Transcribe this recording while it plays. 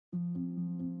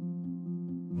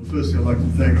Firstly, I'd like to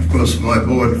thank, of course, my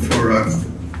board for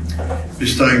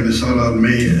bestowing this honour on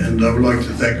me, and I would like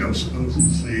to thank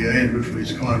obviously Andrew for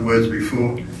his kind words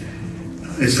before.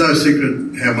 It's no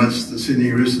secret how much the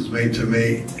Sydney Roosters mean to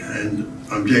me, and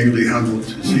I'm genuinely humbled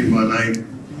to see my name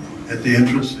at the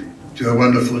entrance to a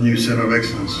wonderful new Centre of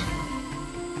Excellence.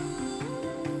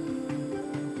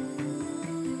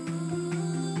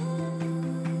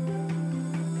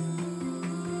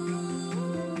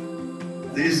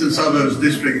 The Eastern Suburbs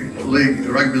District League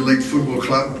Rugby League Football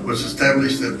Club was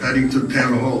established at Paddington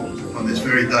Town Hall on this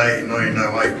very day in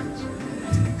 1908.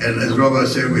 And as Robbo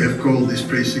said, we have called this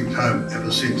precinct home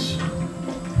ever since.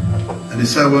 And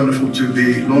it's so wonderful to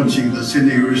be launching the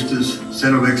Sydney Roosters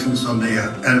Centre of Excellence on the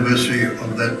anniversary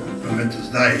of that momentous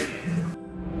day.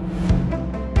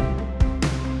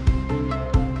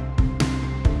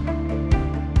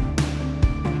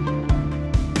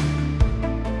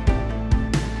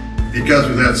 It goes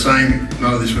without saying,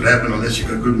 none of this would happen unless you've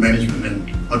got good management,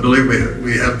 and I believe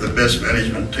we have the best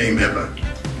management team ever.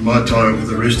 In my time with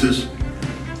the Roosters,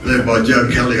 led by Joe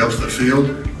Kelly off the field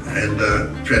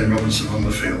and Trent Robinson on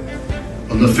the field.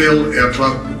 On the field, our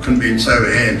club couldn't be in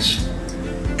sober hands.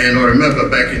 And I remember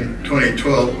back in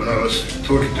 2012 when I was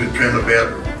talking to Trent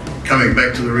about coming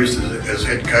back to the Roosters as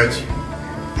head coach,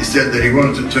 he said that he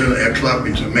wanted to turn our club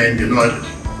into Man United.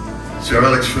 Sir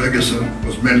Alex Ferguson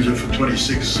was manager for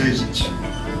 26 seasons.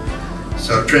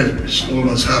 So Trent is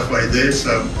almost halfway there,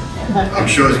 so I'm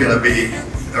sure he's going to be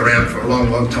around for a long,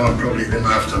 long time, probably even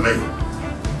after me.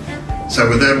 So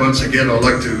with that, once again, I'd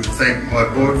like to thank my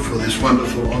board for this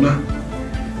wonderful honour,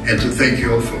 and to thank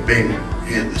you all for being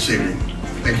here this evening.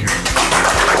 Thank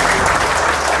you.